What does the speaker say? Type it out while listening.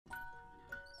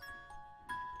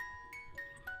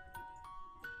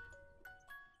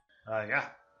Yeah.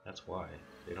 That's why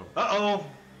they don't. Uh-oh.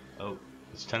 Oh,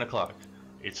 it's 10 o'clock.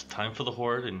 It's time for the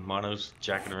Horde, and Mono's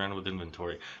jacking around with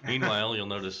inventory. Meanwhile, you'll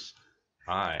notice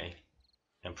I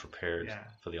am prepared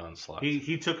for the onslaught.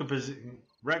 He took a position.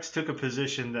 Rex took a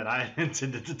position that I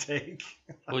intended to take.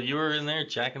 Well, you were in there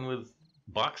jacking with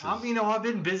boxes. I've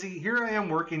been busy. Here I am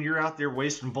working. You're out there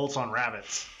wasting bolts on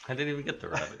rabbits. I didn't even get the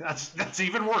rabbit. That's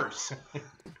even worse.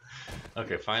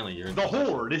 Okay, finally you're in the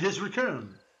Horde. It has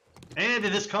returned, and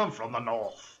it has come from the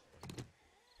north.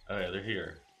 Oh yeah, they're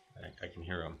here. I can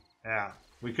hear them. Yeah,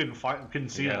 we couldn't fight. We couldn't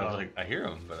see them. I was like, I hear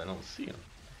them, but I don't see them.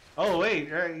 Oh wait,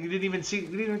 you didn't even see. We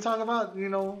didn't even talk about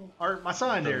my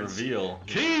sign there. Reveal.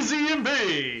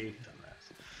 KZMB.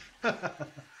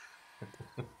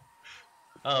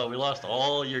 Oh, we lost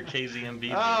all your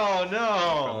KZMB. Oh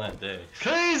no! From that day.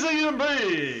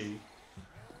 KZMB.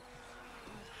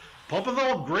 Pumping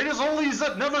the greatest oldies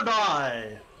that never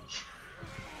die.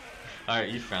 Alright,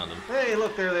 you found them. Hey,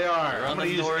 look, there they are. They're I'm on gonna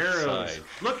the use north arrows. side.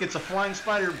 Look, it's a flying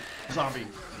spider zombie.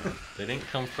 They didn't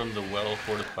come from the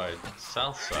well-fortified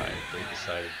south side. They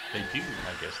decided they do,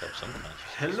 I guess, have some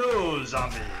matches. Hello,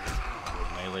 zombie.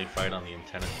 Melee fight on the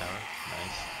antenna tower.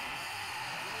 Nice.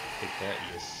 Take that,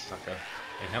 you sucker.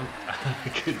 And I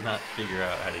could not figure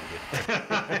out how to get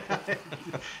there.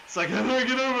 It's like, how do I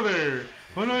get over there?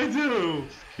 What do I do?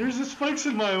 There's the spikes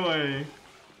in my way.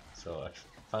 So I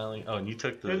finally... Oh, and you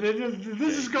took the...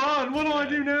 This is gone. What do I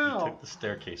do now? You took the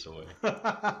staircase away.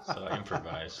 So I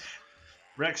improvised.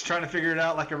 Rex trying to figure it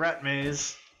out like a rat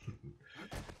maze.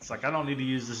 It's like, I don't need to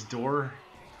use this door.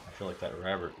 I feel like that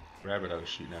rabbit I was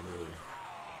shooting at earlier.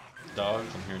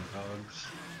 Dogs, I'm hearing dogs.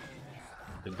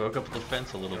 They broke up the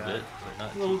fence a little bit, but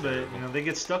not a little bit. terrible. They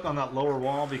get stuck on that lower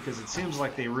wall because it seems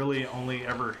like they really only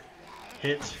ever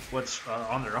hit what's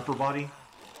on their upper body.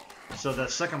 So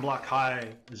that second block high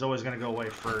is always going to go away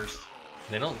first.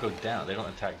 They don't go down. They don't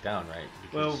attack down, right?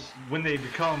 Well, when the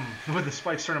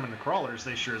spikes turn them into crawlers,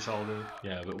 they sure as hell do.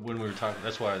 Yeah, but when we were talking,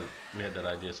 that's why we had that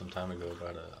idea some time ago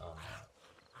about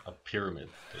a pyramid.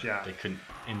 They couldn't,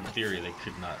 in theory, they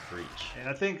could not breach. And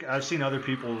I think I've seen other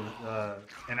people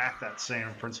enact that same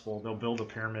principle. They'll build a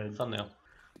pyramid. Thumbnail.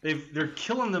 They're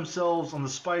killing themselves on the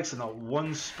spikes in that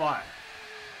one spot.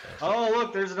 Oh,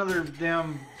 look, there's another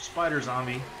damn spider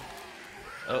zombie.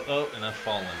 Oh, and I've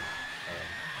fallen.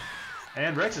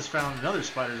 And Rex has found another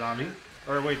spider zombie.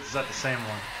 Or wait, is that the same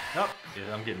one? Nope.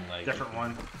 Yeah, I'm getting like... Different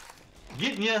one.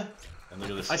 Getting ya. And look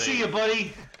at this I see you,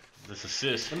 buddy. This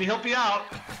assist. Let me help you out.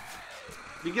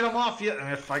 Let me get him off you.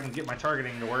 And if I can get my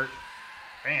targeting to work.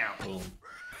 Bam. Boom.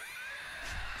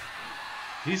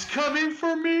 He's coming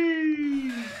for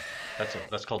me.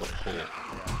 That's called a pull. Yeah,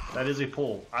 that is a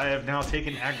pull. I have now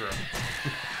taken aggro.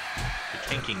 You're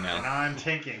tanking now. And I'm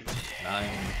tanking. I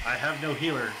have no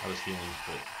healer. I was healing,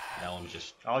 but now I'm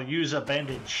just... I'll use a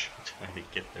bandage. Trying to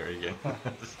get there again.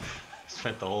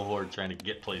 Spent the whole horde trying to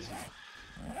get places.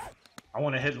 I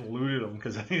went ahead and looted them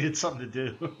because I needed something to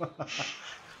do.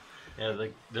 Yeah,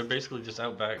 they're basically just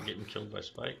out back getting killed by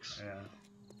spikes. Yeah.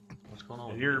 What's going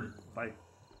on? You're like...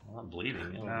 I'm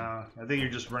bleeding. No, I think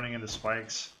you're just running into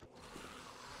spikes.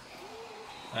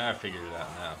 I figured it out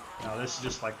now. No, this is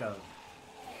just like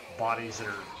bodies that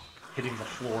are hitting the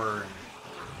floor.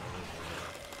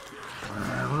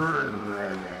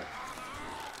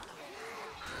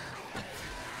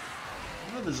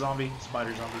 Another zombie,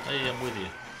 spider zombie. Hey, I'm with you.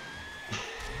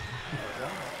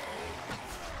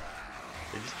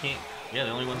 They just can't. Yeah,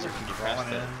 the only ones that can get past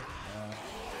that.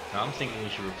 Now I'm thinking we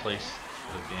should replace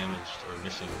the damaged or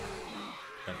missing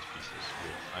fence pieces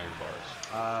with iron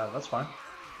bars. That's fine.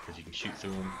 Because you can shoot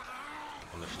through them,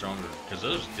 and they're stronger. Because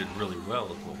those did really well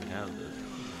with what we have.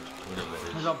 Whatever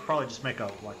that is. I'll probably just make a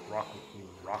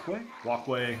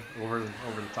walkway over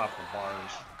the top of the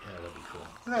bars. Yeah, that'd be cool.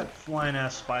 Look at that flying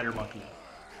ass spider monkey.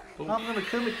 Oh. I'm gonna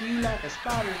come at you like a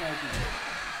spider monkey.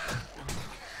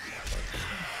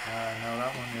 No,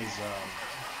 that one is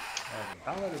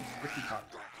Ballad of Ricky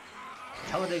Cotton.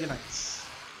 Talladega Nights.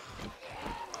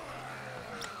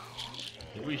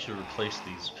 Maybe we should replace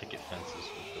these picket fences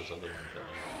with those other ones that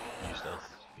we used up.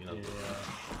 Yeah.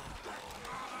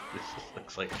 This just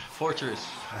looks like fortress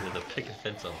with a picket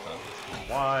fence on top.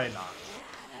 Why not?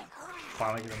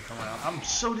 Finally get them coming out. I'm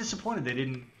so disappointed they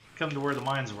didn't come to where the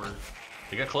mines were.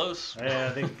 They got close.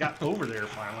 Yeah, they got over there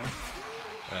finally.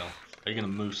 Well, are you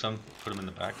gonna move some, put them in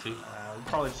the back too? We'll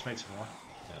probably just make some more.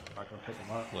 Yeah. I'm not gonna pick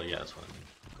them up. Well, yeah, that's what I mean.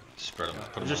 Spread them.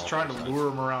 Put I'm them just all trying to sides. lure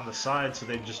them around the side so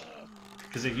they just,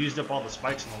 because they used up all the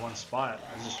spikes in the one spot.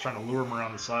 I was just trying to lure them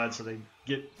around the side so they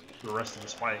get the rest of the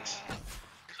spikes.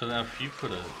 So now, if you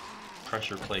put a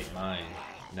pressure plate mine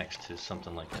next to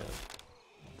something like a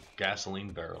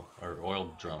gasoline barrel or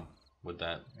oil drum, with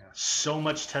that. Yeah, so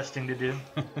much testing to do.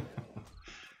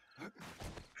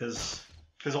 Because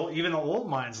even the old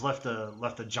mines left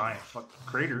a giant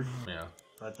crater. Yeah.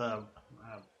 But the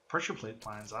pressure plate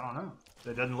mines, I don't know.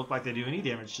 It doesn't look like they do any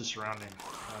damage to surrounding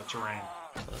terrain.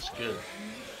 That's good.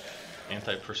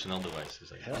 Anti-personnel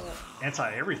devices. Hell,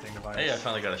 anti-everything device. Hey, I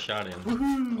finally got a shot in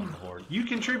on the Horde. You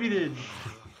contributed.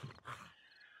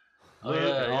 Oh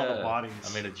yeah, all the bodies.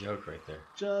 I made a joke right there.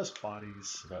 Just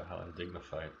bodies. About how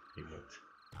undignified he looked.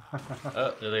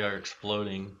 Oh, there they are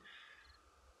exploding.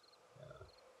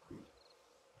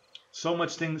 So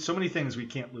many things we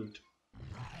can't loot.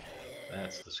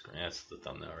 That's the screen. That's the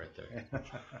thumbnail right there.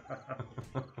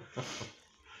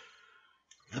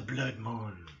 The blood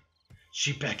moon.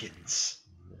 She beckons.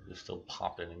 They're still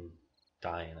popping and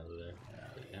dying over there.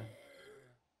 Yeah.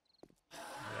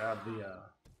 Yeah,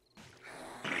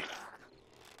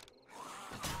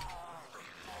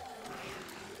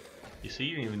 You see,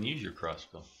 you didn't even use your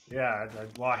crossbow. Yeah,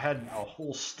 I had a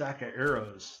whole stack of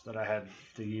arrows that I had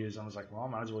to use. I was like, well, I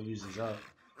might as well use these up.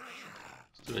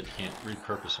 It's too bad you can't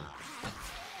repurpose them.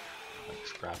 Like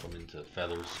scrap them into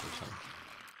feathers or something.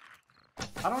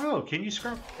 I don't know. Can you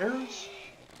scrap arrows?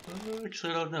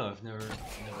 Actually, I don't know. I've never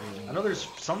even... I know there's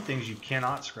some things you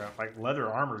cannot scrap, like leather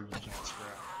armor you can't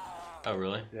scrap. Oh,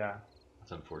 really? Yeah.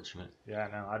 That's unfortunate. Yeah,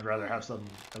 no. I'd rather have some,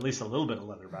 at least a little bit of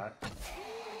leather back.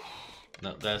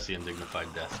 No, that's the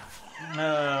undignified death.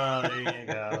 No, there you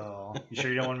go. You sure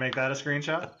you don't want to make that a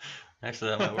screenshot? Actually,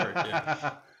 that might work,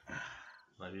 yeah.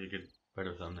 Might be a good,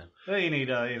 better thumbnail. Well, you need,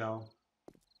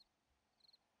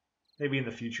 maybe in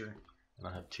the future. And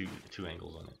I'll have two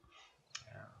angles on it.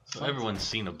 Yeah. So everyone's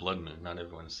seen a blood moon. Not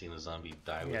everyone's seen a zombie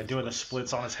die with Yeah, his doing legs. the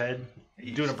splits on his head.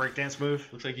 Doing a breakdance move.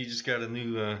 Looks like you just got a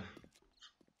new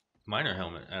miner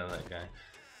helmet out of that guy.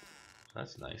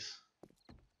 That's nice.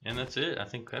 And that's it. I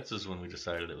think that's just when we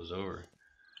decided it was over.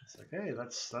 It's like, hey,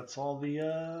 that's all the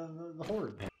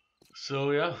Horde.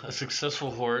 So yeah, a successful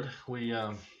Horde. We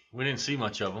didn't see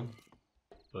much of them,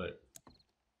 but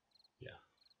yeah.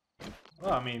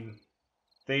 Well, I mean,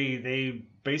 they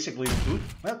basically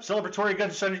celebratory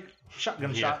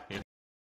shotgun shot. Yeah.